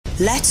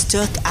Let's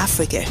talk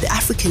Africa, the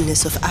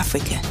Africanness of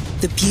Africa,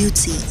 the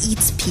beauty,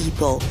 its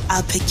people,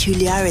 our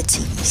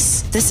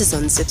peculiarities. This is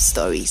Unzip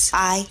Stories.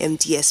 I am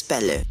DS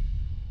Bello.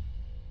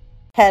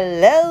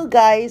 Hello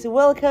guys,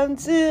 welcome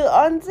to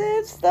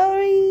Unzip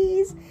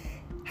Stories.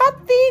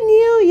 Happy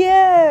New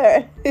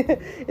Year!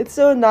 It's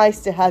so nice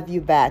to have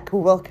you back.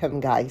 Welcome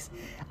guys.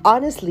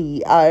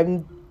 Honestly,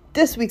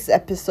 this week's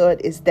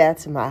episode is dear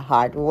to my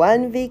heart.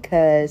 One,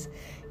 because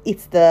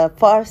it's the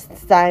first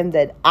time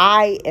that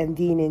I am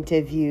being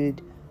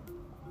interviewed.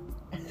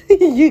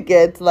 You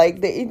get,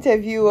 like, the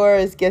interviewer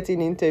is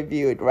getting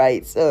interviewed,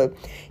 right? So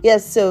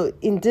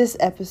in this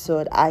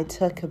episode, I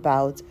talk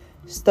about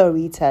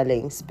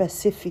storytelling,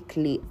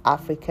 specifically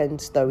African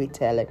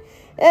storytelling.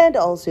 And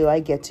also, I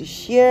get to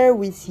share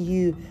with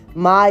you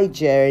my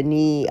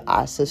journey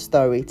as a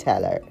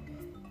storyteller.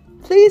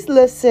 Please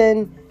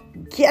listen,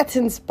 get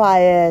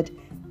inspired,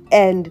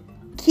 and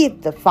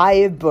keep the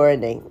fire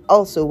burning.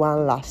 Also,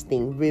 one last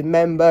thing,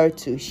 remember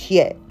to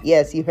share.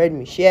 Yes, you heard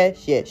me. Share.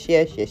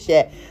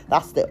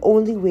 That's the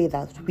only way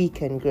that we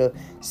can grow.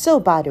 So,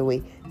 by the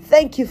way,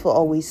 thank you for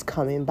always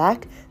coming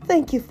back.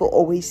 Thank you for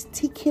always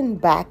sticking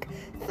back.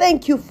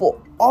 Thank you for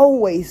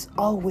always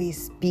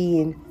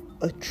being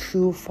a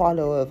true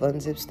follower of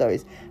Unzip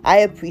Stories. I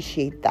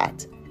appreciate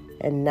that.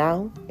 And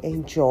now,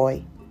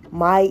 enjoy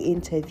my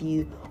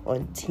interview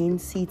on Teen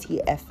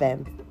City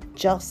FM,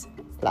 Jos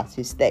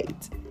Plateau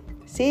State.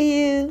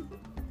 See you.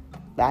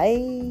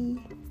 Bye.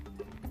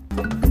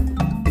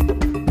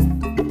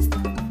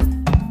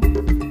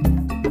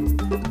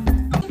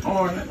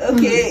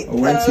 Okay.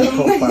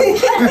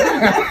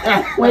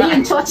 Were you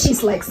in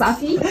churches like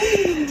Safi?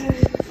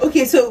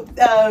 Okay, so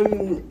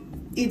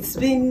it's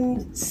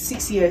been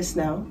 6 years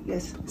now.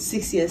 Yes,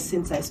 6 years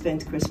since I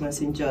spent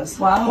Christmas in Jos.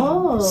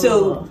 Wow.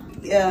 So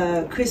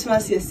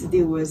Christmas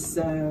yesterday was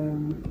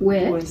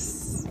where?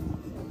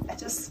 I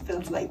just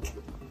felt like,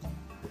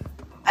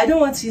 I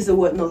don't want to use the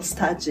word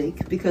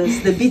nostalgic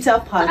because the bitter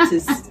part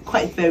is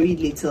quite very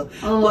little.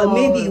 But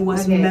maybe it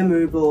was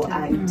memorable,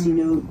 and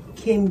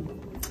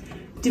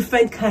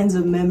different kinds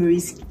of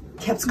memories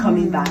kept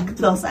coming back.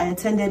 Plus, I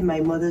attended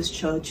my mother's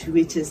church,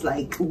 which is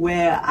like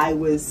where I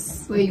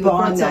was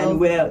born and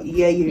where,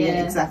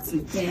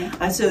 exactly. Yeah.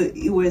 And so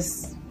it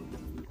was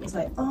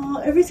like,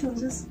 everything was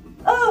just,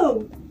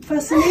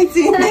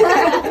 fascinating.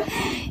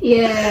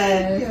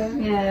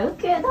 Yeah,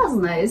 okay, that's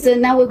nice. So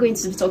now we're going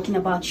to be talking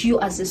about you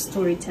as a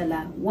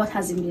storyteller. What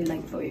has it been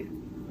like for you?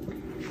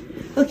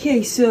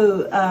 Okay,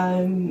 so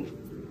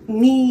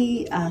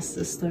me as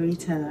a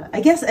storyteller,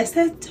 I guess I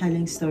started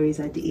telling stories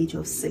at the age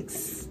of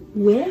 6.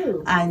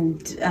 Wow.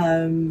 And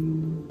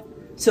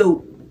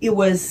so it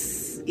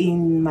was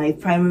in my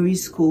primary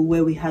school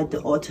where we had the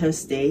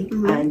Authors' Day,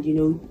 and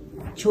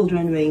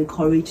children were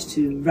encouraged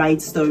to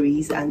write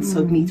stories and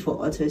submit for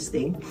Authors'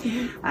 Day.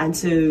 And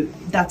so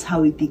that's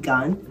how it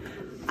began.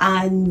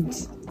 And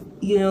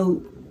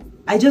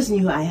I just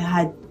knew I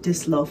had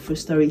this love for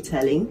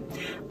storytelling.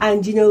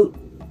 And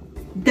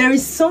there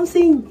is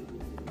something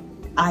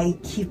I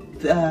keep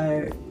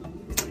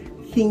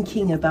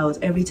thinking about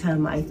every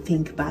time I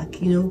think back.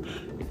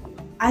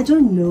 I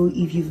don't know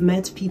if you've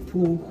met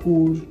people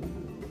who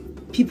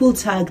people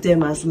tag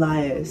them as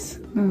liars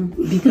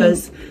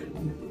because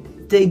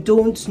they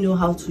don't know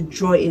how to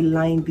draw a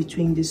line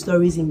between the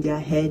stories in their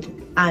head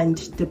and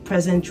the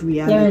present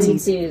reality.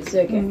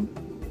 Okay.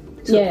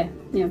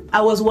 So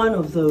I was one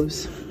of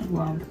those.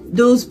 Wow.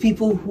 Those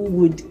people who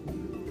would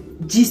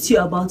gist you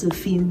about a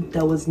film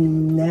that was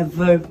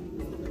never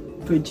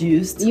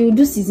produced. You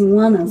do season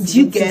 1 and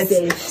season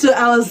 2. So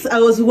I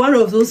was one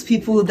of those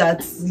people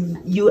that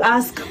you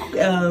ask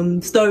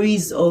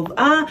stories of,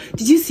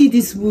 did you see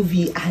this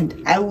movie?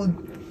 And I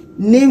would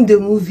name the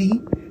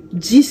movie,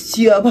 gist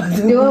you about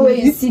the one where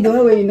you see, the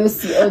one where you don't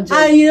see.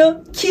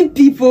 And keep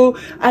people,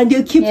 and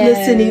they'll keep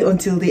listening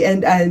until the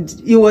end. And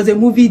it was a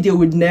movie they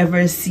would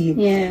never see.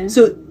 Yeah.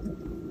 So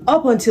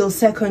up until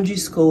secondary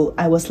school,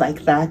 I was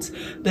like that.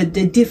 But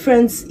the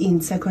difference in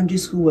secondary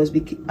school was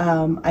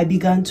I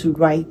began to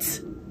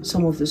write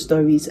some of the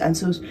stories. And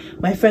so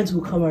my friends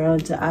would come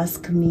around to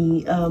ask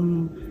me,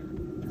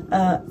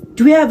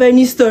 do we have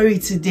any story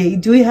today?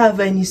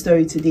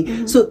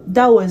 So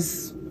that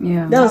was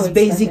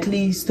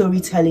basically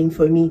storytelling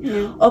for me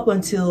up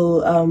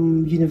until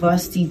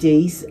university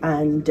days.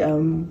 And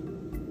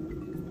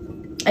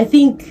I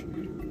think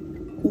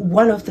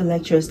one of the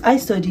lecturers, I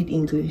studied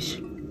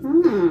English.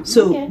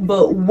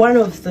 But one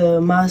of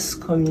the mass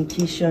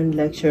communication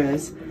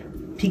lecturers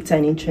picked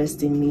an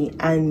interest in me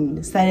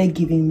and started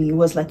giving me, it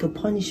was like a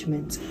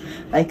punishment,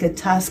 like a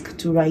task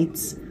to write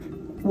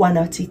 1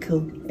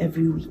 article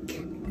every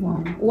week.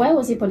 Wow. Why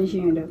was he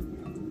punishing you though?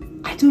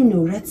 I don't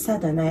know, Red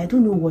Sad and I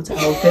don't know what our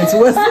offense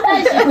was.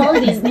 She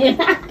called his name.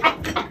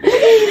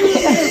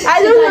 I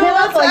don't know.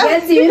 Never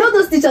forget you.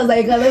 Those teachers that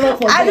you can never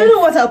forget. I don't know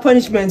what our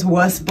punishment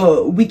was,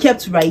 but we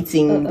kept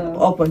writing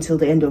up until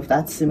the end of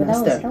that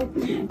semester. But that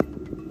was helping.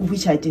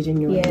 which I didn't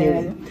know.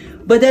 Really.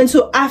 But then,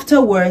 so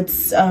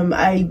afterwards,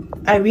 I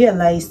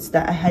realized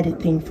that I had a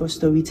thing for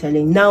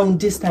storytelling. Now,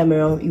 this time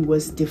around, it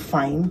was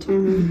defined.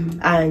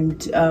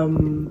 And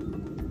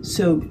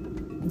so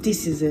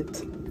this is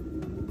it.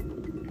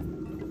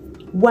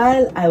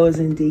 While I was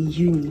in the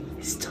uni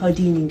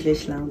studying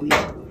English language,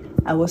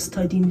 I was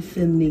studying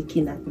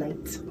filmmaking at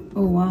night.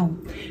 Oh, wow.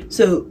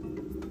 So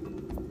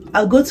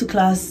I'll go to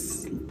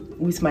class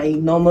with my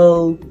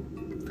normal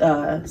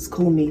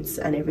schoolmates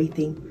and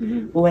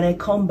everything. But when I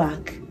come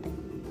back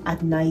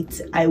at night,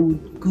 I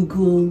would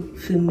Google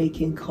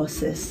filmmaking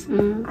courses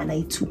and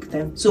I took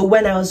them. So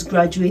when I was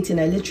graduating,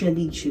 I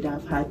literally should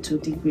have had 2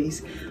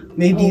 degrees.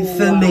 Maybe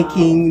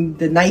filmmaking,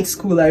 the night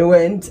school I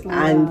went,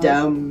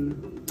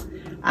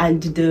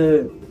 and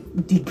the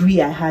degree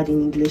I had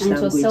in English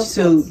language.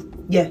 So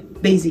yeah,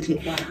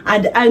 basically. Wow.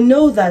 And I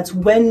know that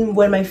when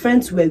my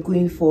friends were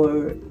going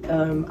for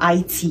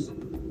IT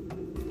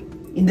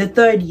in the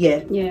 3rd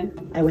year,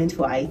 I went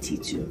for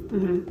IT too.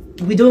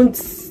 We don't,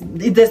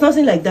 there's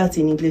nothing like that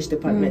in English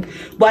department.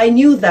 But I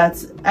knew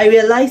that, I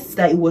realized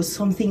that it was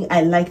something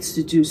I liked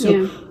to do.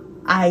 So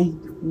I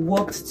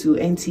walked to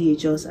NTA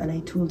Jos and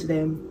I told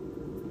them,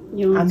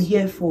 I'm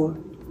here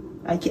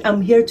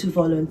to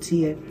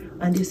volunteer.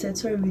 And they said,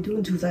 sorry, we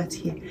don't do that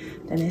here.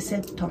 Then I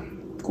said, Tom,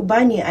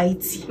 Kubani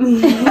IT.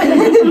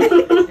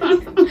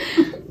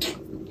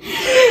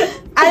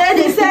 And then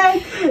they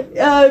said,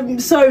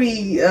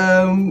 sorry,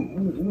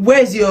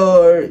 where's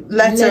your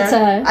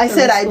letter? I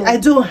said, I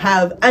don't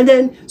have. And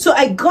then, so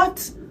I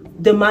got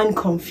the man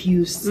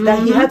confused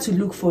that he had to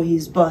look for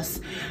his boss.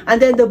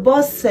 And then the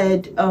boss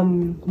said,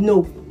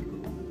 no,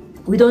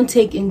 we don't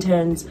take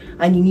interns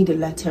and you need a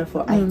letter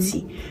for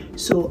IT.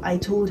 So I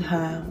told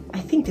her, I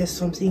think there's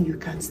something you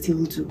can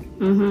still do.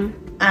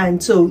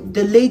 And so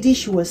the lady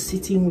she was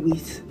sitting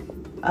with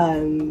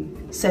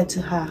said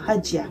to her,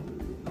 Hajia,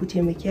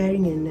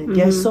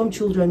 there's some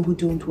children who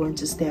don't want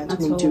to stay at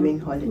home during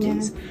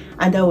holidays.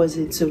 And that was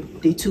it. So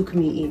they took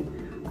me in.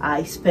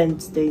 I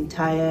spent the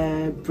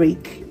entire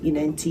break in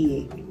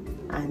NTA.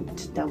 And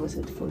that was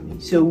it for me.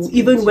 So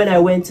even when I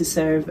went to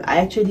serve, I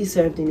actually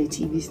served in a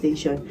TV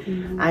station.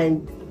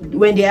 And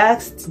when they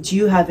asked, do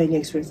you have any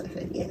experience? I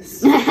said,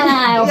 yes.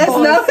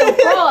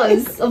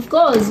 Of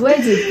course.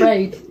 Where's it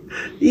right?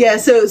 Yeah,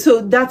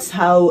 so that's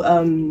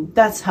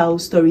how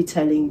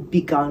storytelling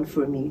began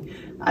for me.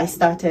 I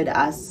started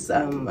as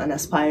an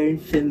aspiring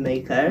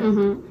filmmaker,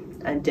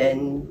 and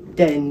then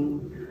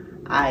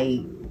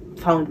I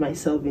found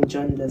myself in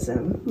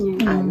journalism,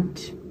 and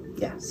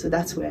yeah, so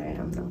that's where I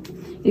am now.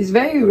 It's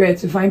very rare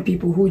to find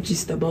people who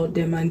gist about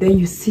them and then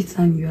you sit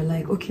and you're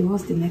like, okay,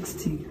 what's the next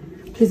thing?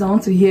 Please, I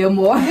want to hear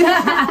more.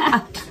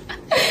 Because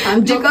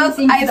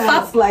I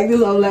sat like this,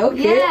 I'm like,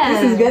 okay,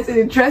 this is getting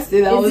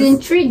interesting. It's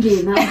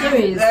intriguing. I'm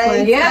serious.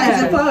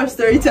 It's the power of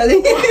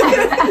storytelling.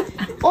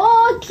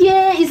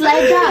 Okay, it's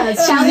like that.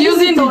 She's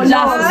using the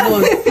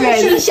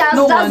jazz.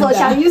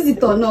 Shall use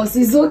it or not?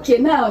 It's okay.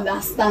 Now I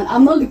understand.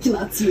 I'm not looking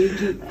at you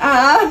again.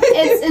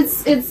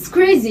 It's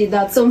crazy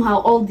that somehow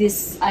all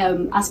these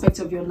aspects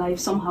of your life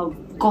somehow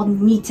got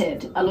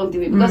knitted along the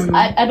way. Because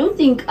I don't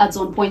think at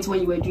some point when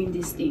you were doing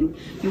this thing,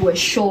 you were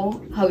sure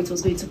how it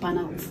was going to pan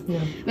out.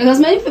 Because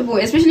many people,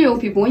 especially young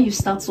people, when you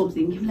start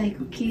something, you're like,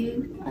 okay,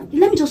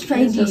 let me just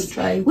try this.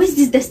 Where's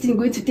this destiny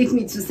going to take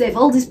me to save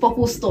all this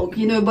purpose talk,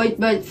 you know?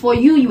 But for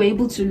you were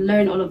able to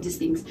learn all of these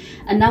things,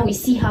 and now we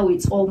see how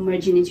it's all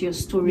merging into your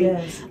story,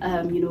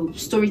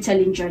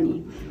 storytelling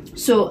journey.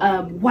 So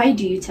why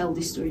do you tell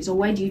these stories, or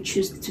why do you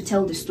choose to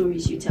tell the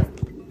stories you tell?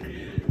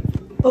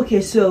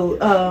 Okay, so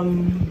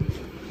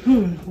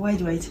why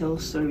do I tell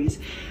stories?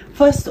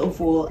 First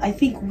of all, I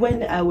think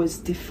when I was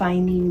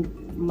defining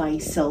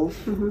myself,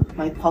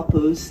 my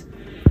purpose,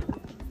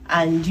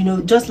 and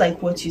just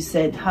like what you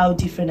said, how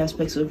different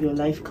aspects of your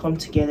life come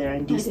together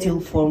and they still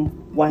form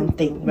one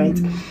thing, right?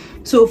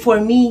 So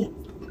for me,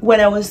 when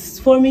I was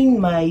forming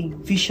my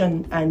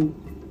vision and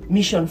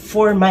mission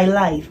for my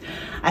life,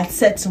 I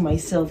said to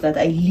myself that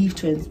I live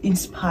to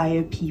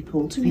inspire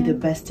people to be the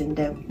best in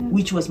them,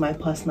 which was my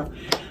personal.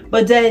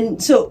 But then,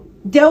 so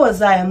there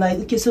was I'm like,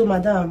 okay, so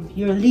madam,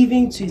 you're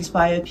living to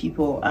inspire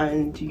people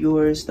and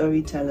you're a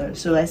storyteller.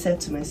 So I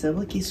said to myself,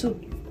 okay, so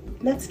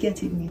let's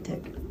get it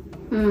knitted.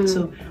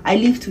 So I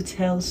live to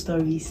tell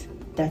stories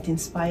that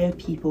inspire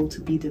people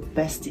to be the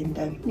best in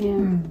them.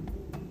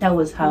 That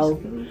was how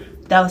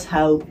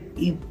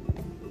it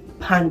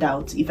panned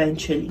out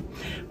eventually.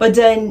 But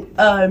then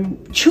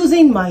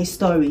choosing my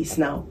stories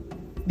now,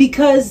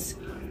 because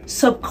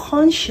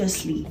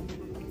subconsciously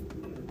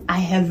I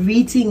have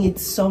written it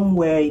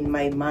somewhere in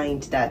my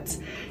mind that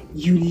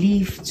you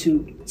live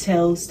to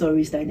tell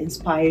stories that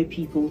inspire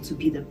people to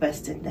be the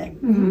best in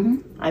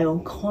them. I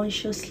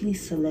unconsciously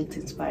select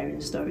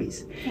inspiring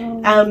stories.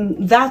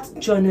 That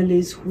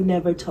journalist who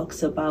never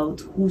talks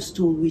about who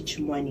stole which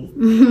money,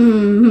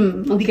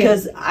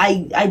 because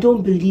I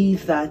don't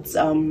believe that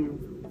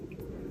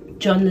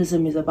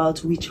journalism is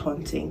about witch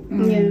hunting.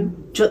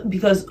 Yeah.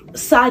 Because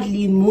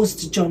sadly,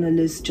 most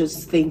journalists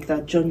just think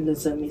that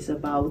journalism is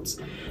about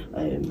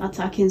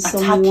Attacking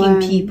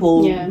someone.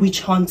 people, Yeah.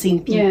 witch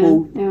hunting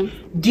people, Yeah.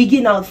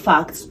 digging out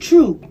facts.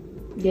 True,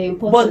 They're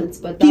important,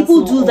 but that's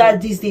people not do all.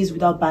 that these days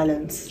without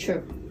balance.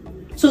 True.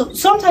 So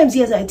sometimes,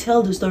 yes, I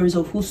tell the stories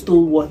of who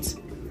stole what,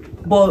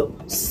 but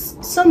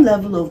some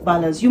level of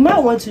balance. You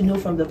might want to know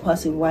from the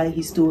person why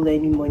he stole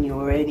any money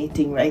or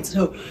anything, right?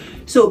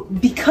 So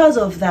because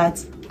of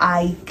that,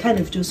 I kind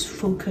of just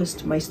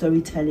focused my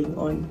storytelling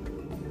on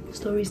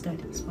stories that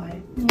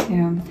inspire.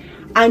 Yeah.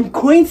 And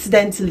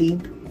coincidentally,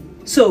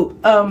 so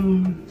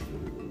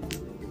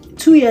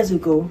 2 years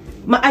ago,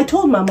 I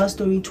told Mama's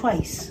story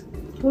twice.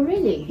 Oh,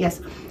 really? Yes.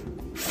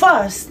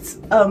 First,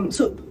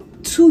 so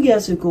 2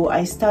 years ago,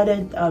 I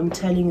started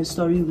telling a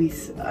story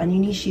with an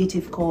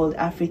initiative called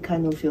Africa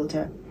No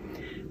Filter.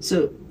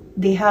 So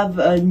they have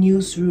a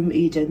newsroom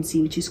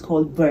agency which is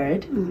called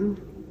Bird.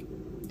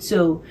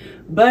 So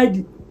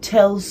Bird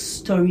tells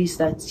stories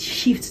that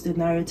shift the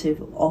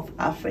narrative of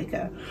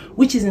Africa,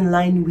 which is in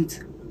line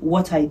with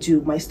what I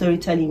do, my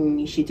storytelling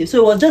initiative. So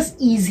it was just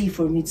easy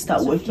for me to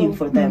start working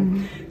for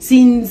them,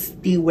 since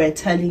they were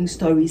telling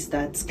stories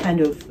that kind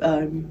of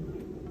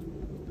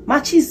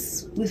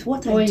matches with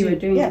what I do. You were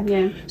doing,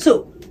 yeah.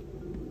 So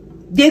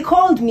they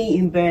called me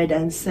in Bird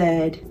and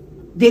said,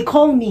 they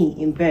call me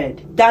in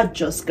Bird that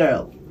just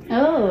girl.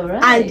 Oh,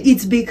 right. And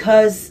it's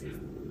because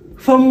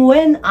from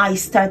when I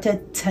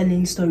started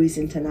telling stories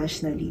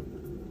internationally,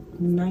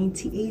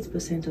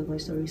 98% of my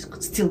stories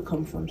could still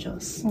come from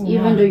Jos.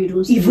 Even though you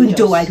don't stay Even in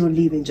though Jos. I don't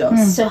live in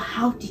Jos. So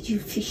how did you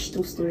fish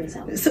those stories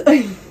out? So,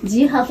 Do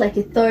you have like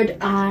a third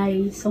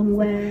eye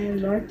somewhere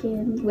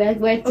lurking? Where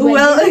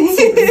well,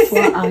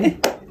 eye?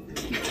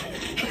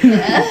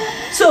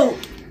 so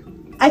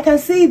I can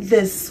say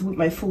this with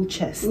my full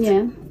chest,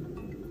 Yeah.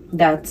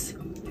 that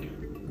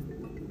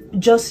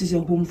Jos is a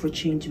home for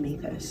change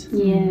makers.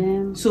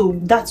 Yeah. So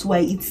that's why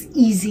it's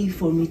easy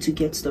for me to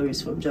get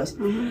stories from Jos.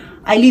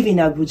 I live in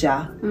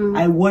Abuja,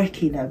 I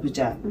work in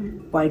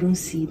Abuja, but I don't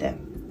see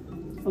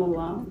them. Oh,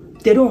 wow.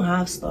 They don't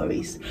have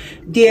stories.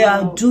 They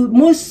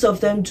most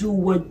of them do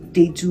what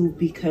they do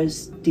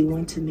because they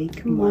want to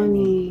make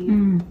money.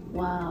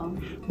 Wow.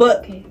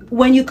 But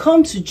when you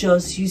come to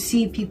Jos, you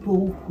see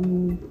people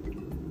who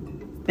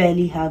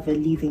barely have a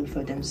living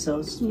for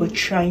themselves, but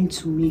trying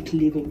to make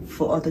living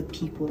for other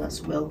people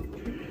as well.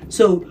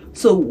 So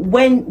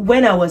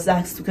when I was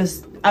asked,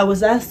 because I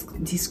was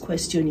asked this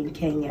question in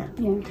Kenya,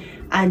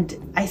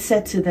 and I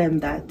said to them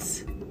that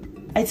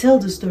I tell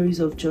the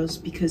stories of Jos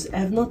because I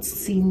have not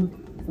seen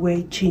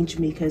where change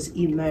makers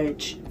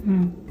emerge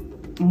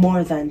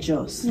more than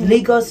Jos.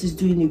 Lagos is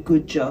doing a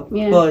good job,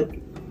 but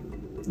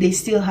they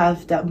still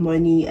have that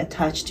money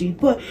attached to it.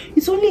 But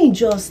it's only in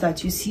Jos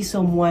that you see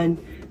someone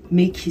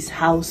make his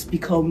house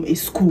become a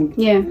school.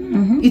 Yeah.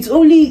 It's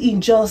only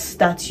in Jos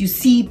that you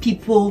see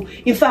people.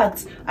 In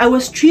fact, I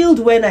was thrilled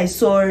when I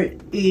saw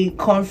a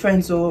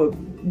conference or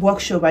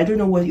workshop, I don't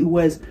know what it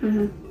was,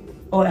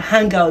 or a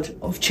hangout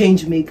of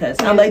change makers.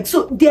 I'm like,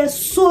 so they're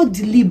so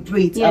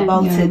deliberate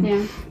about it.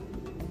 Yeah.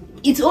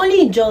 It's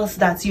only in Jos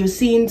that you're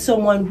seeing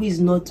someone who is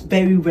not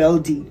very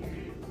wealthy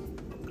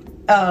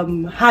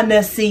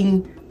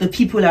harnessing the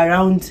people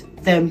around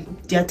them,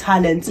 their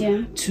talent,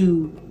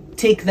 to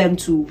take them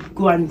to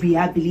go and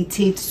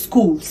rehabilitate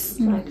schools,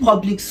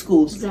 public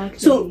schools.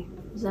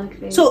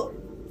 Exactly. So,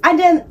 and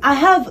then I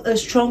have a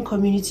strong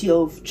community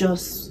of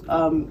Jos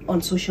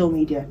on social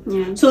media.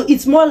 So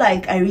it's more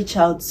like I reach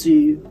out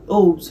to,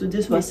 so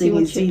this person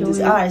is doing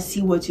this. I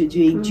see what you're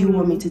doing. Do you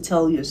want me to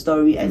tell your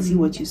story? I see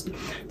what you.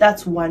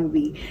 That's one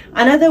way.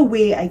 Another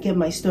way I get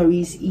my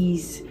stories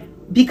is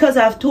because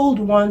I've told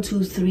 1,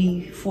 2,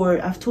 3,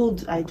 4. I've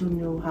told I don't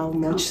know how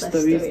much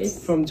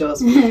stories from Jos.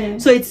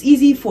 So it's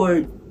easy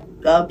for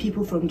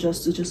people from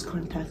Jos to just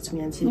contact me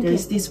and say,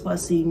 there's this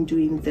person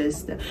doing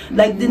this.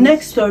 Like the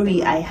next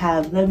story I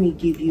have, let me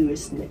give you a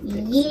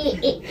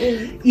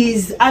snippet.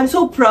 Is I'm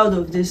so proud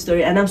of this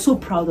story, and I'm so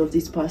proud of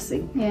this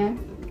person. Yeah.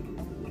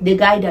 The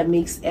guy that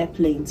makes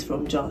airplanes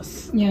from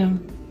Jos. Yeah.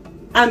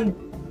 And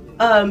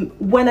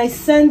when I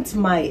sent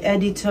my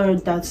editor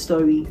that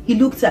story, he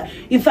looked at.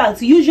 In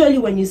fact, usually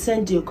when you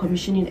send your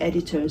commissioning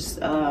editors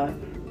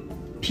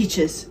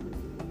pitches,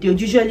 they'll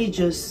usually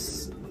just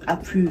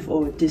approve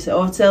or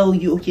tell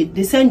you, okay,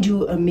 they send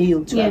you a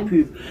mail to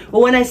approve. But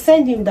when I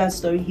sent him that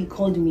story, he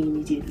called me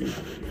immediately,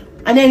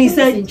 and then he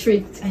said,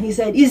 intrigued. And he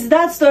said, "Is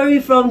that story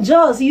from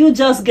Jos? You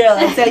Jos girl?"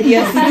 I said,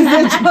 "Yes, it is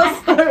a Jos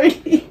story."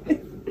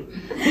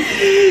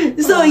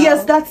 So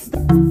yes, that's.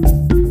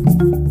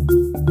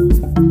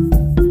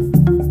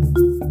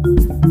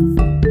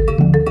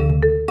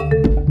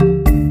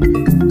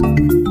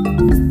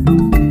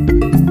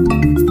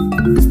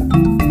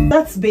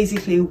 That's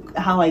basically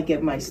how I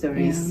get my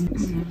stories.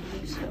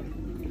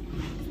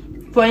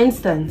 For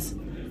instance,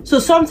 so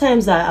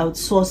sometimes I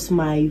outsource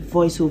my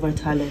voiceover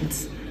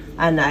talents,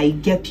 and I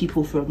get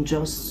people from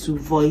Jos to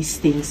voice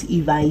things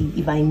if I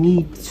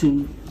need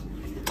to.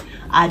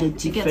 add a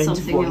different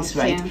something voice, else,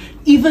 right? yeah.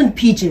 Even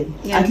pidgin.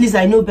 Yeah. At least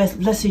I know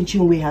Blessing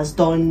Chinwe has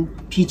done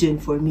pidgin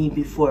for me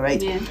before,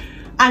 right? Yeah.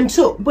 And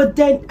so, but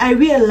then I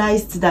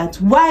realized that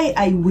why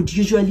I would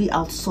usually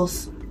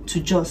outsource to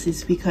Jos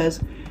is because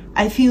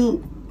I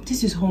feel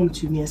this is home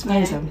to me as far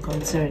as I'm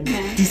concerned.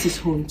 This is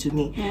home to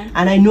me.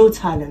 And I know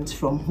talent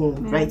from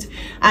home, right?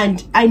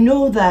 And I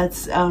know that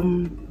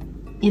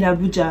in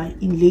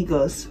Abuja, in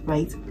Lagos,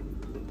 right,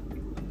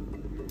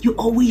 you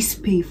always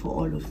pay for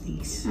all of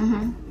these.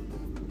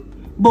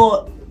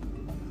 But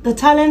the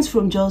talents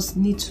from Jos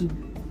need to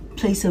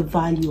place a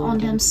value on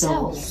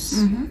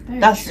themselves.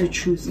 That's the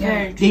truth.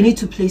 They need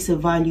to place a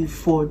value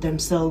for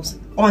themselves,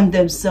 on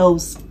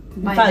themselves.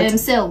 By fact,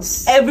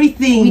 themselves.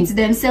 Everything. With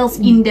themselves,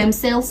 in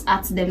themselves,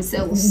 at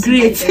themselves.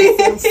 Great.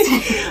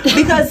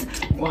 Because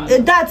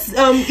that's,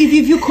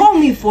 if you call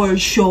me for a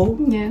show,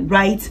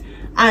 right,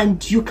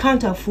 and you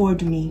can't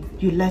afford me,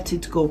 you let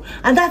it go.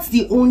 And that's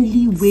the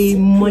only way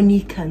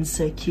money can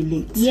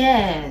circulate.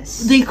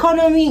 Yes. The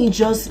economy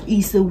just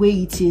is the way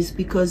it is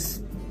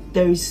because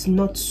there is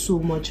not so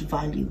much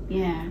value.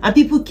 And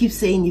people keep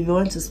saying, if you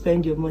want to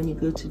spend your money,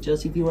 go to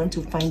Jos. If you want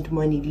to find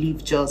money,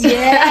 leave Jos.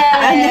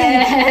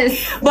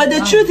 Yes. But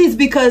the truth is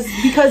because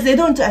they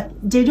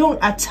don't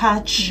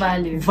attach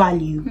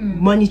value,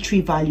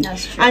 monetary value.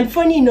 That's true. And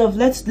funny enough,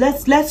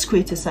 let's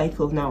create a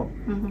cycle now.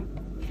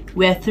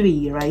 We're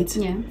 3, right?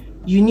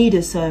 You need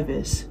a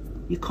service,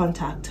 you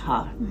contact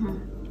her.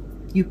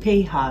 You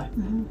pay her.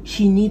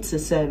 She needs a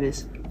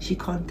service, she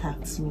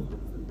contacts me.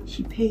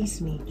 She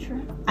pays me.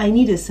 I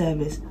need a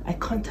service, I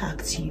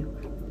contact you.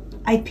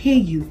 I pay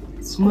you.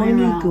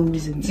 Money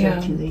goes in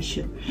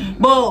circulation.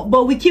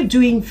 But we keep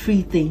doing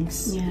free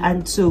things,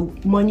 and so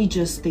money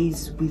just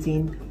stays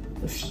within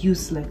a few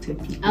selected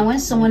people. And when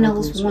someone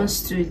else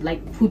wants to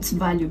like put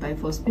value by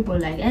force, people are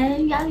like,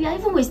 you're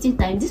even wasting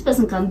time. This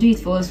person can do it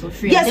for us for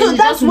free. Yeah, so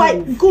that's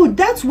why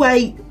that's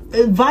why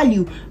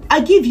value.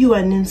 I give you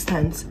an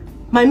instance.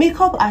 My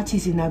makeup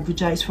artist in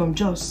Abuja is from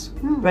Jos,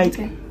 right?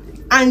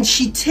 And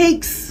she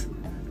takes,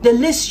 the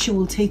list she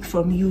will take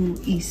from you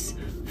is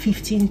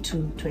 15 to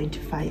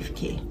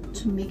 25k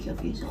to make your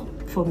face up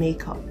for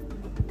makeup.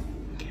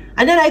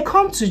 And then I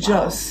come to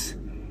Jos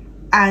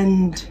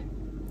and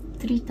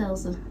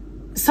 3,000.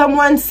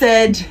 Someone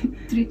said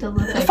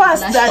 3,000.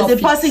 First, the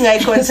person I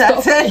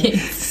contacted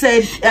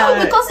said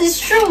no, because it's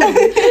true.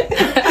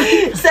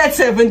 said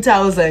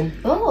 7,000.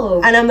 Oh,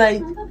 and I'm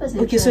like,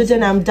 okay, so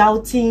then I'm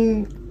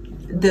doubting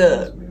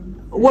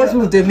what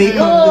would the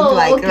makeup look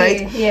like,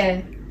 right?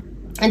 Yeah.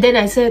 And then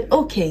I said,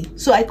 okay.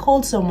 So I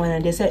called someone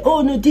and they said,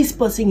 oh no, this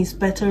person is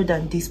better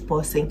than this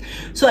person.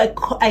 So I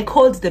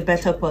called the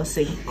better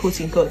person, quote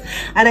unquote.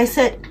 And I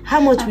said, how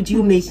much would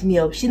you make me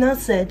up? She now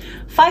said,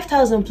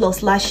 5,000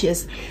 plus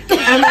lashes.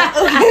 I'm like,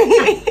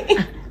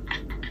 okay.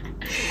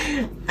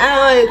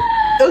 I'm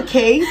like,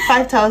 okay,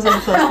 5,000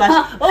 plus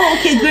lashes. Oh,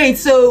 okay, great.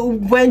 So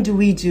when do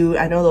we do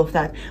and all of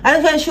that?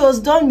 And when she was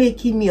done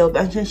making me up,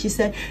 and then she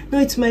said, no,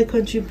 it's my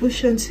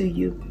contribution to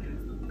you.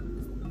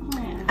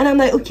 And I'm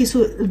like, okay,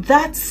 so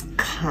that's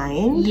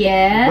kind,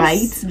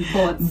 yes,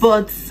 right?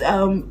 But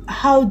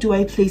how do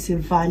I place a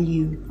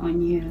value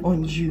on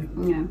you?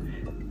 Yeah.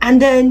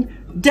 And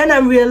then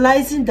I'm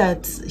realizing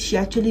that she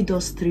actually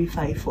does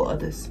 3.5 for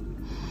others.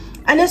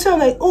 And then so I'm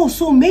like, oh,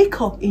 so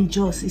makeup in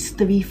Jos is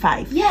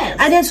 3.5. Yes.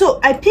 And then so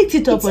I picked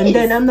it up, and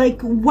then I'm like,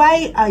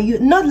 why are you,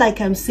 not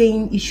like I'm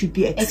saying it should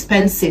be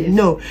expensive,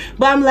 no,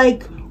 but I'm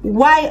like,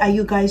 why are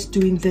you guys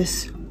doing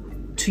this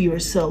to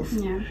yourself?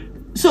 Yeah.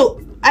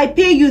 So I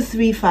pay you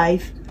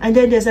 3.5, and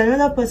then there's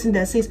another person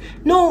that says,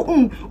 no,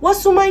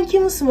 what's so man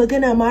kim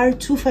gonna marry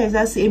 2.5,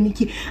 that's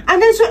Emiki.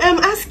 And then so I'm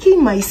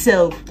asking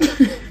myself,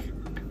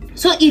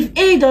 so if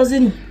A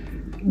doesn't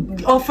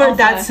offer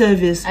that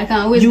service, I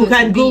can always you go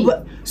can to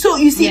go B. So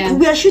you see,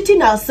 we are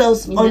shooting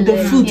ourselves on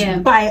the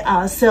foot by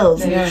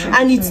ourselves,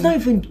 and it's not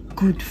even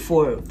good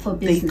for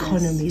the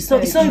economy. So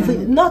it's not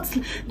even,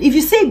 if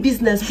you say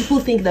business, people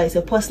think that it's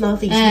a personal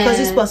thing because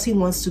this person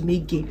wants to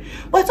make gain,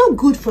 but it's not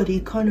good for the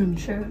economy.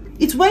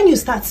 It's when you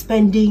start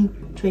spending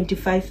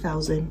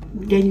 25,000,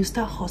 then you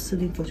start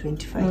hustling for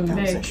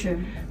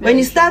 25,000. When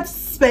you start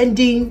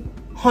spending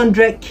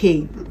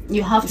 100k,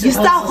 you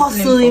start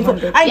hustling for,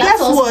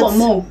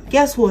 and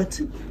guess what?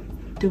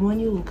 The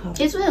money will come.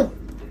 It will.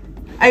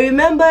 I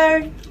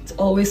remember it's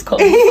always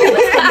coming.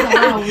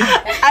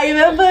 I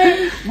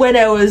remember when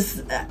I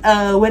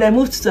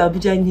moved to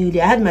Abuja newly,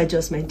 I had my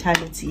Jos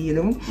mentality, you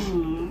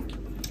know.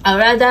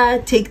 I'd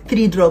rather take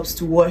 3 drops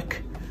to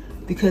work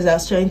because I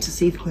was trying to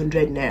save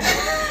 100 naira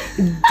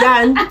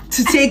than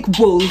to take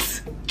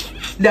bowls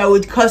that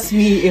would cost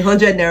me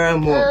 100 naira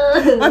more.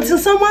 Until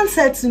someone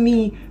said to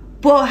me,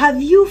 but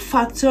have you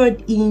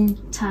factored in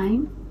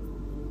time?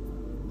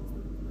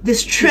 The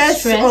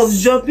stress of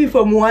jumping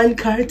from one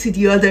car to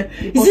the other.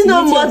 Is it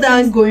not more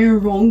than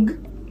going wrong?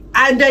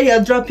 And then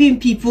you're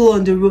dropping people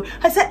on the road.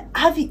 I said,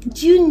 have you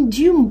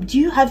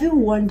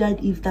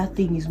wondered if that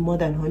thing is more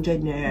than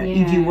 100 naira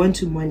if you want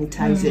to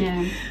monetize it?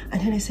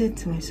 And then I said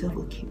to myself,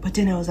 okay, but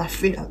then I was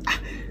afraid of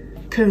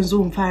currents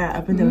on fire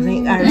up, and I was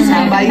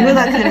like, you know,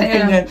 that kind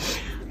of thing.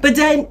 But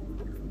then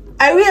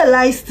I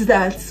realized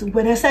that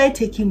when I started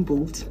taking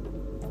Bolt,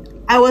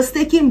 I was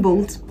taking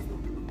Bolt.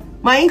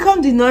 My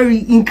income did not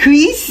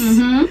increase.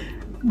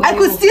 I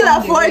could still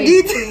afford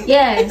it.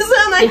 Yeah. So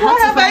I'm like, why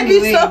have I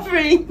been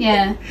suffering?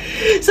 Yeah.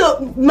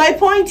 So my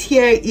point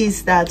here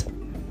is that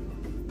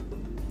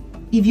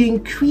if you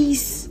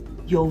increase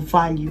your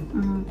value,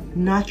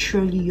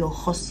 naturally your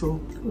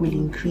hustle will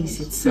increase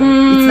itself.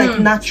 It's like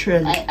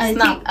naturally. I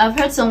think I've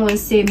heard someone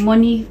say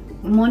money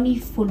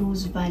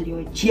follows value,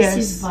 it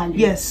chases value.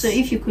 Yes. So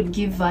if you could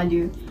give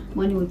value,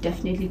 money will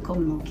definitely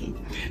come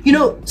knocking. You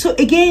know, so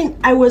again,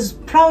 I was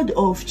proud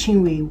of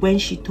Chinwe when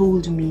she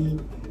told me,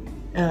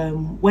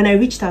 when I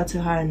reached out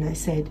to her and I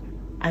said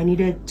I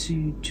needed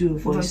to do a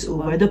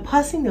voiceover. The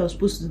person that was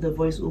supposed to do the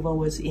voiceover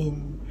was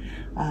in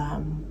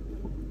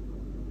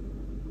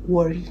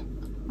Warri,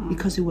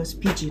 because it was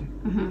pidgin.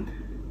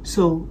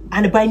 So,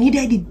 but I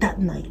needed it that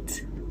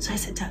night. So I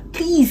said to her,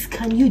 please,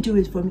 can you do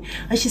it for me?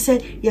 And she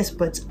said, yes,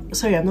 but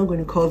sorry, I'm not going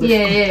to call the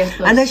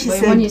phone. And then she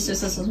said,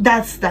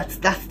 that's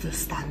the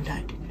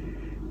standard.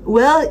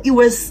 Well, it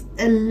was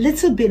a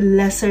little bit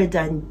lesser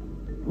than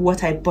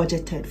what I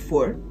budgeted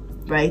for,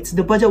 right?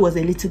 The budget was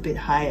a little bit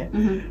higher,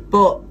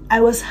 but I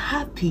was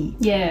happy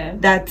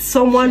that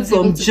someone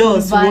from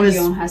Jos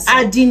was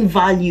adding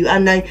value.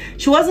 And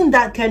she wasn't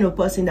that kind of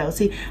person that would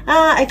say,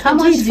 I can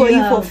do it for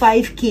you for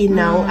 5K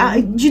now.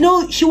 You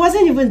know, she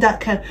wasn't even that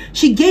kind.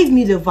 She gave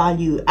me the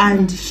value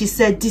and she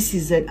said, this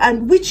is it.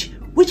 And which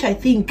I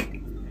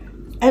think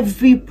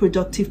every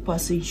productive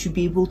person should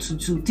be able to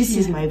do. This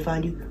is my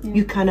value.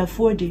 You can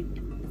afford it.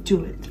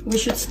 Do it. We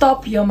should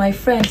stop. You're my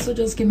friend, so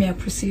just give me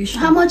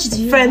appreciation. How much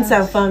do you Friends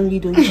have? and family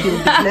don't kill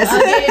business.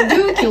 They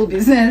do kill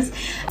business.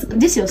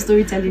 This your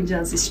storytelling,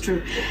 Jazz, is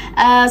true.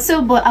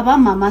 So, but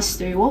about Mama's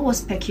story, what was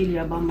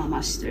peculiar about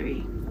Mama's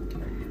story?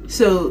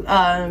 So,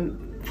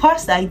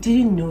 first I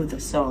didn't know the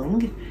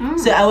song,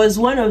 so I was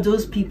one of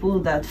those people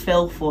that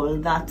fell for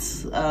that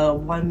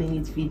 1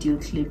 minute video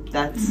clip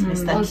that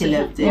Mr.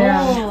 Caleb did.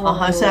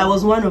 So I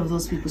was one of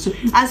those people. So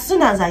as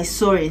soon as I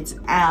saw it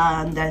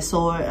and I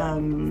saw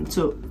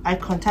so I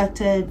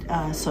contacted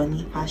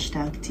Sonny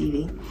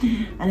 #TV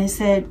and I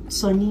said,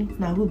 Sonny,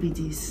 now who be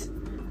this?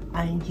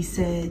 And he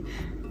said,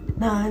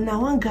 nah,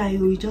 one guy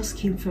who just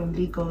came from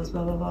Lagos,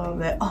 blah blah blah.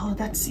 Like, oh,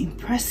 that's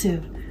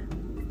impressive.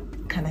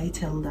 Can I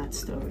tell that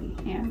story?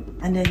 Yeah.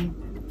 And then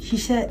he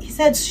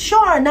said,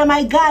 sure, now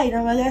my guy.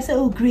 I said,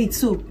 oh great.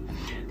 So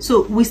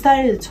we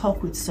started to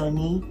talk with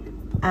Sonny,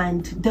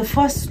 and the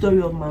first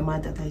story of Mama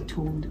that I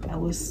told,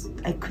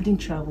 I couldn't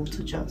travel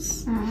to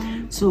Jos.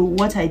 So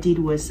what I did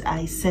was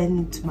I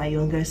sent my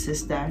younger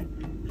sister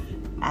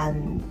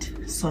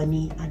and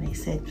Sonny, and I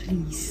said,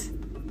 please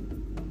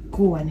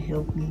go and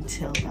help me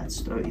tell that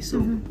story.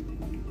 So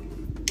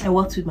I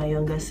worked with my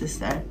younger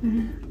sister.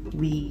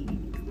 We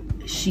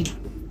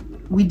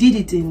did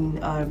it in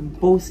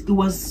both. It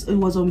was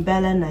on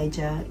Bella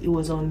Niger. It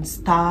was on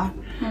Star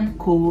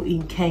Co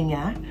in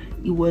Kenya.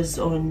 It was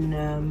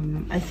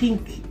on I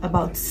think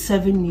about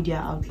 7 media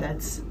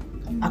outlets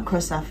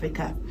across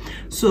Africa.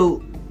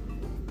 So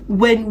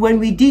when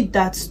we did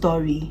that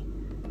story,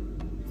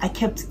 I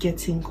kept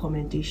getting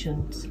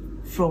commendations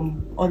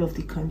from all of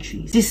the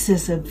countries. This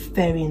is a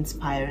very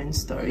inspiring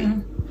story.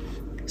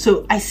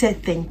 So I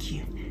said thank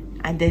you,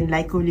 and then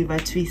like Oliver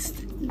Twist,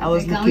 I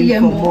was looking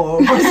for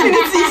more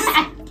opportunities.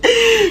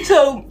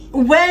 So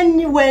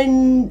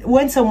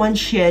when someone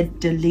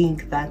shared the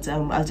link that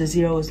Al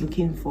Jazeera was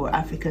looking for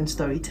African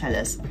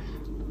storytellers,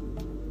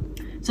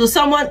 so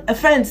a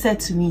friend said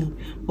to me,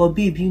 well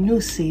babe, you know,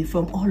 say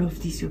from all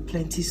of these your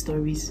plenty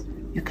stories,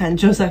 you can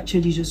just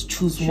actually just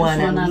choose one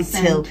and we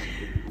tell.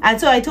 And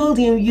so I told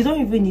him, you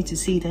don't even need to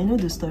say it, I know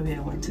the story I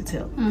want to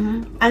tell.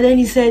 And then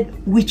he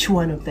said, which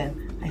one of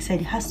them? I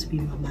said, it has to be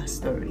Mama's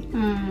story.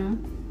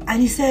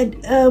 And he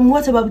said,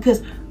 what about,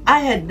 because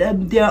I had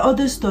there are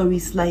other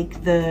stories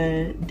like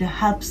the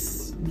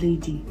Habs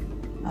lady,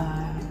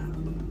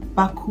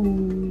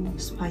 Baku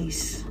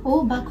Spice.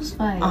 Oh, Baku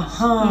Spice.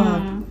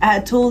 I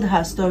had told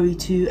her story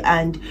too,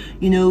 and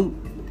you know,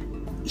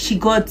 she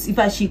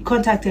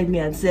contacted me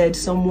and said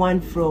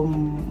someone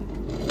from,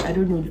 I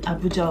don't know,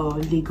 Abuja or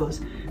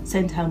Lagos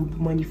sent her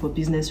money for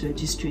business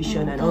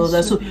registration and all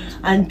that. So,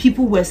 and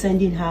people were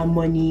sending her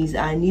monies,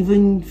 and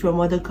even from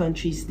other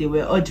countries they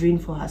were ordering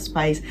for her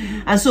spice.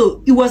 And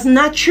so it was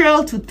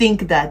natural to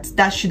think that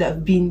that should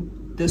have been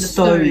the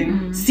story.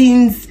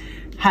 Since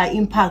her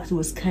impact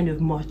was kind of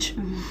much.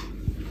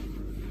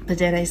 But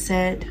then I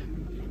said,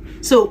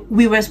 so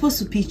we were supposed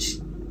to pitch,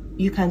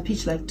 you can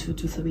pitch like 2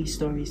 to 3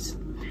 stories.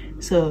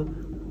 So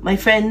my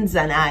friends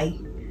and I,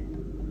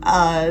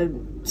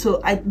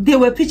 they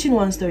were pitching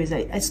one story.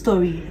 I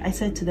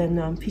said to them,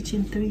 no, I'm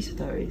pitching 3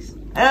 stories.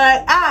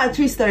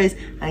 3 stories.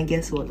 And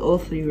guess what? All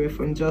 3 were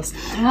from Jos.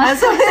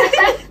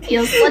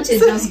 You're such a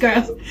Jos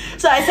girl.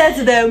 So I said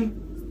to them,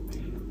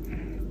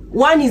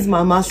 one is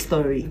Mama's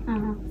story.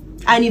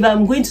 And if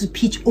I'm going to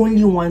pitch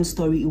only one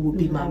story, it will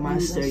be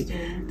Mama's story.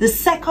 The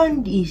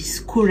second is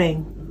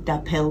Kureng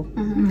Dapel.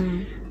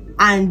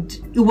 And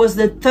it was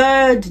the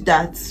third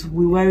that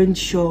we weren't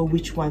sure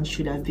which one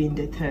should have been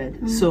the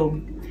third.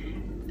 So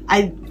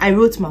I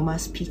wrote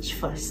Mama's speech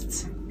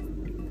first.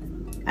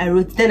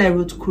 Then I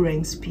wrote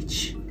Kureng's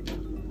speech.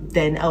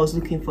 Then I was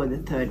looking for the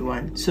third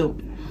one. So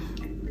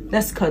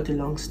let's cut the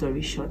long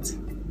story short.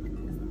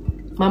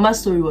 Mama's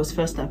story was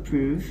first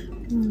approved.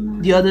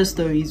 The other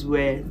stories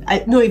were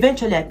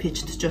eventually I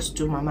pitched just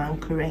to Mama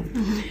and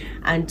Kureng.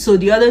 And so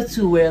the other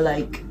two were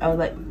like, I was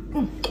like,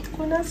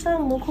 but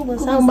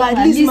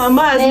at least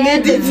Mama has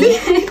made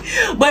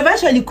it. But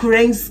eventually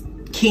Kureng's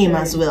came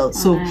as well.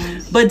 So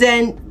but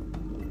then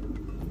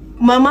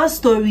Mama's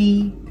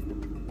story,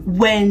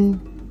 when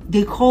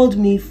they called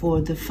me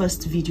for the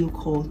first video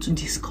call to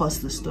discuss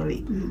the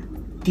story,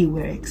 they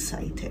were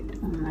excited.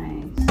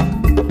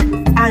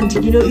 And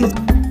you know,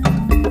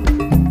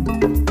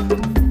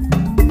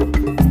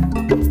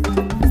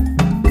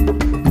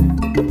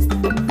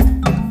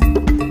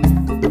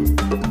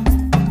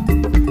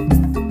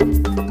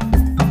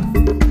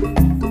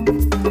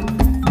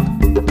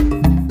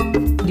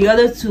 the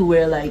other two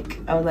were like,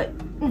 I was like,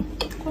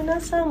 but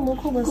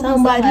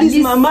at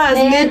least Mama has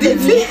made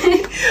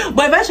it.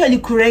 But eventually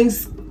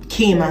Kureng's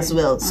came as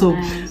well. So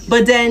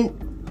but then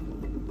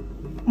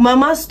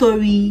Mama's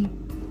story,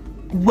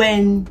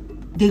 when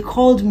they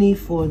called me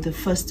for the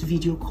first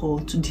video call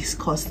to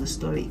discuss the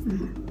story,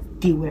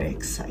 they were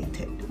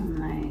excited.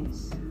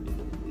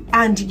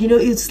 And you know,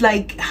 it's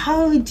like,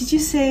 how did you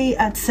say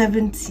at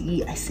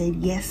 70? I said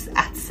yes,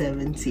 at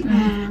 70.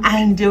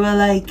 And they were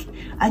like,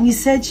 and you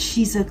said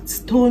she's a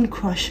stone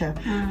crusher.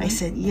 I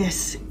said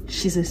yes,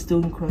 she's a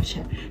stone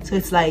crusher. So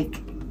it's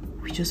like,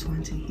 we just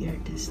want to hear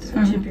this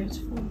story.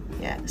 Beautiful.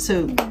 Yeah.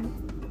 So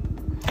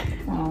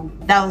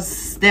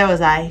there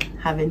was I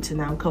having to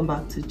now come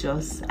back to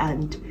Jos,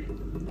 and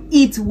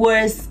it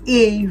was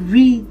a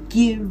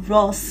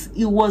rigorous.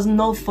 It was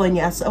not funny.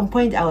 At some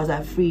point I was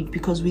afraid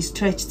because we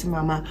stretched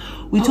Mama.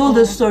 We told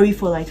the story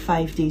for like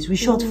 5 days. We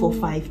shot for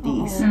 5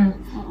 days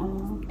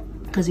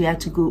because we had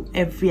to go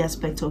every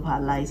aspect of her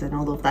lives and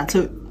all of that.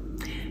 So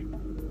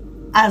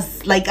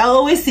as like I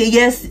always say,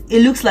 yes,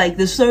 it looks like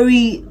the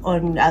story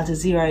on Al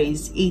Jazeera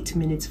is 8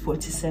 minutes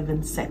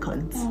 47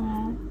 seconds,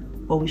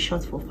 but we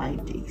shot for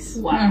 5 days.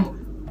 Wow.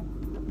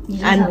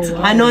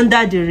 And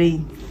under the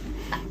rain.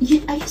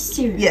 Are you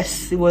serious?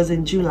 Yes, it was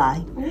in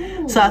July.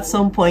 So at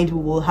some point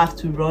we will have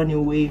to run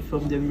away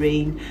from the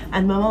rain,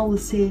 and Mama will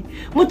say,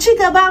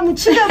 "Muchigaba,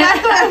 muchigaba."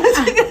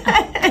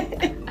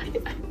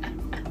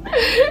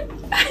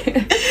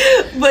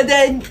 But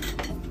then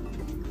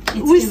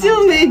we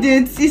still made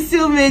it. He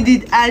still made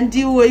it, and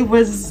it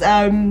was.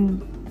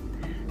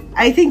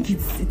 I think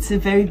it's a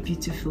very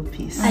beautiful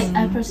piece.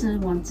 I personally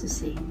want to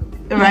see.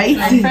 Right?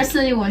 I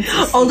personally want to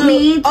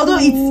see. Although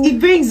it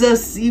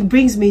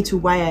brings me to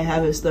why I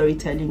have a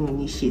storytelling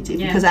initiative,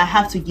 because I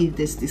have to give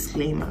this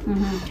disclaimer.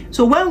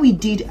 So when we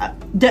did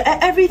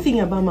everything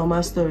about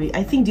Mama's story,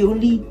 I think the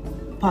only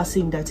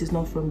person that is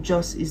not from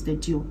Jos is the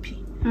DOP.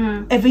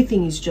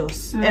 Everything is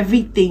Jos.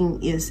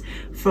 Everything is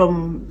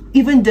from,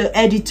 even the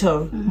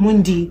editor,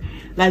 Mundi.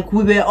 Like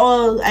we were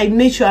all, I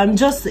made sure I'm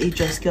just a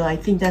Jos girl. I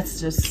think that's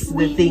just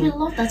the thing. We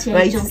love that you're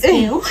a Jos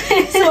girl.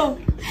 So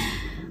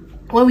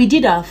when we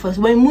did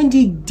when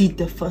Mundi did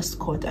the first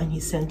cut and he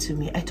sent to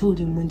me, I told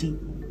him, Mundi,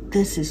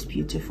 this is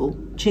beautiful.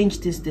 Change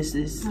this,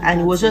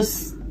 and it was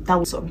just, that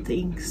was some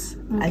things.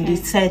 And they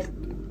said,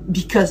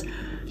 because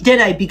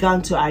then I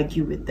began to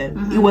argue with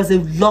them. It was a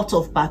lot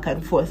of back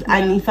and forth.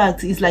 And in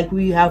fact, it's like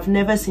we have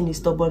never seen a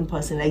stubborn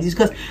person like this,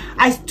 because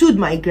I stood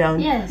my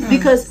ground. Yes,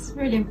 because it's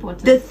really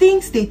important. The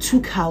things they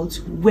took out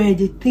were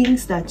the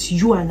things that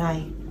you and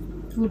I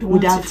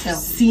would have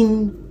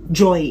seen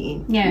joy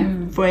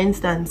in. For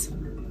instance,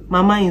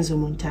 Mama in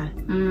Zumunta,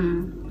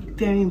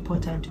 very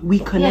important. We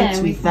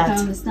connect with that. I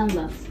understand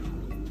that.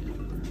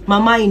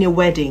 Mama in a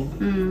wedding.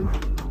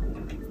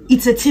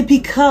 It's a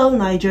typical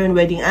Nigerian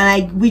wedding,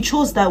 and we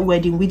chose that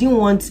wedding. We didn't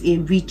want any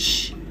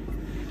rich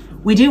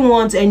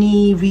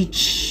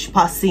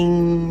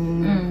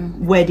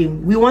passing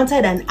wedding. We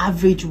wanted an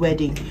average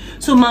wedding.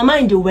 So Mama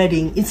in the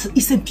wedding,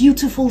 it's a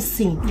beautiful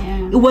scene.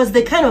 It was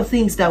the kind of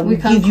things that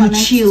would give you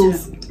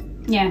chills.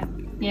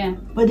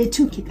 But they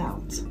took it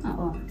out.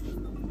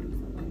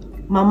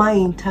 Mama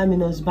in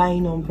Terminus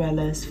buying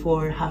umbrellas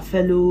for her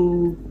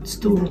fellow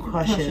stone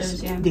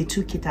crushers. They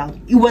took it out.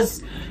 It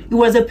was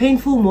a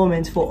painful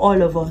moment for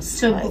all of us.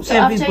 So, like so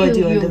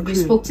everybody after on the crew. you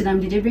spoke to them,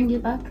 did they bring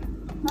it back?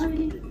 Not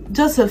really.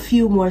 Just a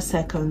few more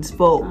seconds,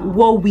 but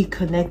what we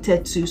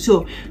connected to.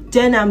 So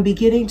then I'm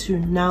beginning to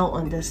now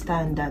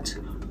understand that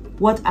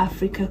what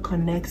Africa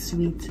connects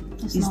with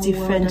is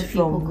different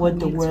from what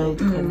the world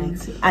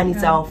connects with, and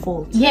it's our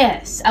fault.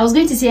 Yes, I was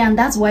going to say, and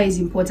that's why it's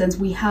important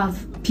we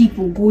have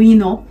people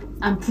going up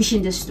and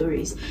pushing the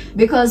stories,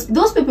 because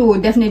those people will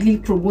definitely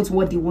promote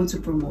what they want to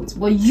promote,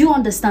 but you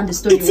understand the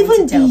story. It's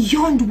even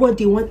beyond what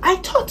they want. I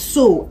thought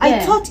so. I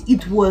thought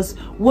it was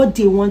what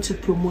they want to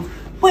promote,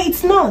 but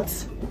it's not.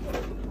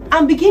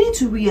 I'm beginning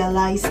to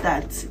realize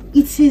that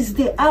it is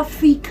the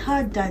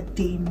Africa that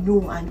they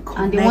know and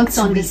connect And they want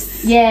to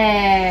with.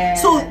 Yeah.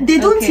 So they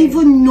don't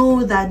even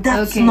know that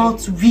that's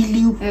not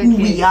really who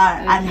we are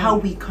and how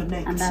we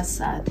connect. And that's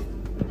sad.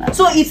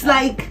 So it's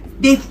like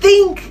they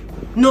think,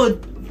 no,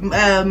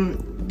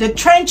 the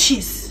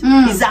trenches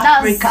is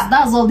Africa.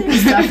 That's all there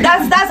is to Africa.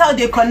 That's how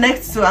they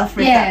connect to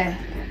Africa. Yeah.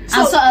 So,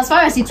 and so as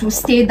far as it will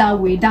stay that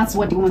way, that's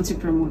what they want to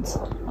promote.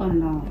 Oh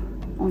no.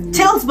 Oh, no.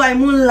 Tales by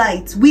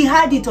Moonlight, we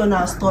had it on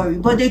our story,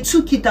 but they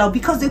took it out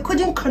because they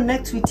couldn't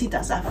connect with it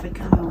as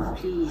Africa. No,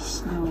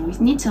 please, no. We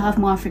need to have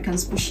more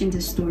Africans pushing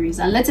the stories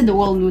and letting the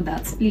world know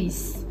that,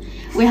 please.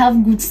 We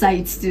have good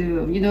sides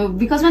too, you know,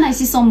 because when I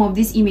see some of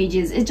these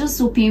images, it's just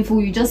so painful.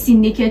 You just see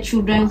naked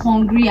children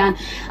hungry, and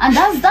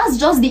that's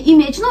just the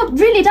image. No,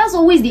 really, that's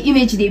always the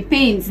image they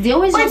paint. They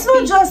always. But it's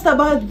not just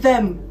about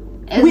them.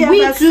 We have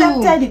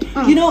accepted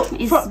it. You know,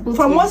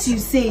 from what you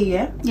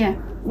say, yeah.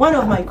 One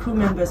of my crew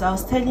members, I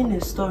was telling a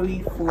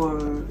story for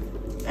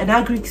an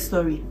agric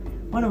story.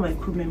 One of my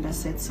crew members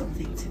said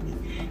something to me.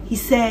 He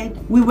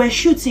said we were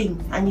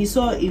shooting, and you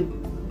saw a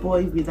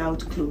boy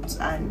without clothes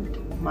and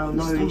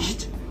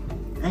malnourished.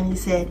 And he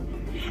said,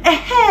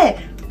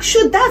 hey,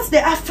 shoot, that's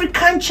the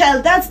African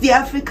child, that's the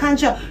African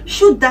child,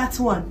 shoot that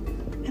one.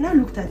 And I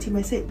looked at him,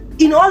 I said,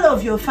 in all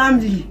of your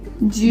family,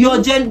 do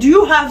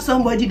you have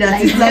somebody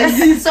that is like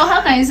this? So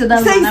how can you say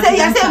that?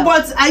 I said,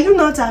 but are you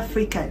not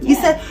African? He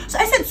said, so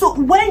I said, so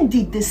when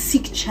did the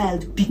sick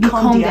child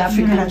become the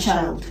African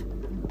child?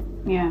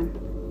 Yeah.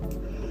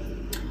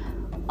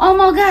 Oh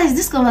my guys,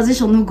 this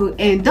conversation no go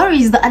end.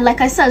 Doris,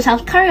 like I said, shall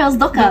carry us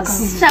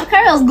Dorcas. Shall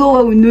carry us go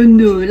where we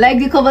no. Like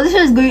the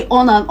conversation is going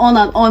on and on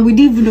and on. We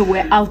didn't even know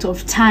we're out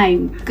of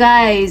time.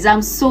 Guys,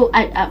 I'm so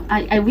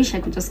I wish I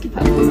could just keep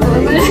up.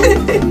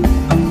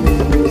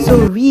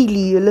 So really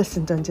you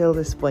listened until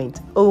this point.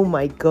 Oh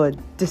my god,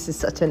 this is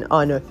such an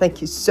honor. Thank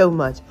you so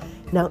much.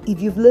 Now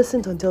if you've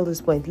listened until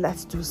this point,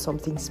 let's do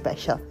something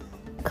special.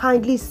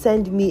 Kindly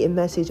send me a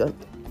message on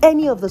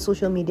any of the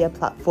social media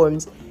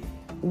platforms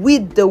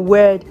with the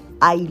word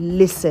I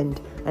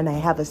listened, and I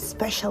have a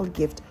special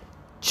gift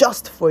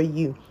just for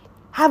you.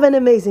 Have an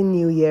amazing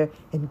new year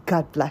and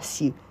God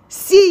bless you.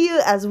 See you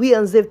as we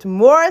unzipped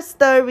more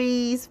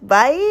stories.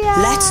 Bye.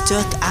 Let's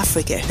talk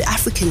Africa, the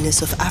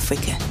Africanness of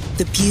Africa,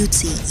 the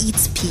beauty,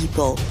 its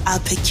people, our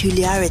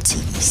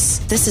peculiarities.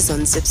 This is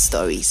Unzipped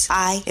Stories.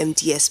 I am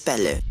DS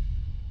Bello.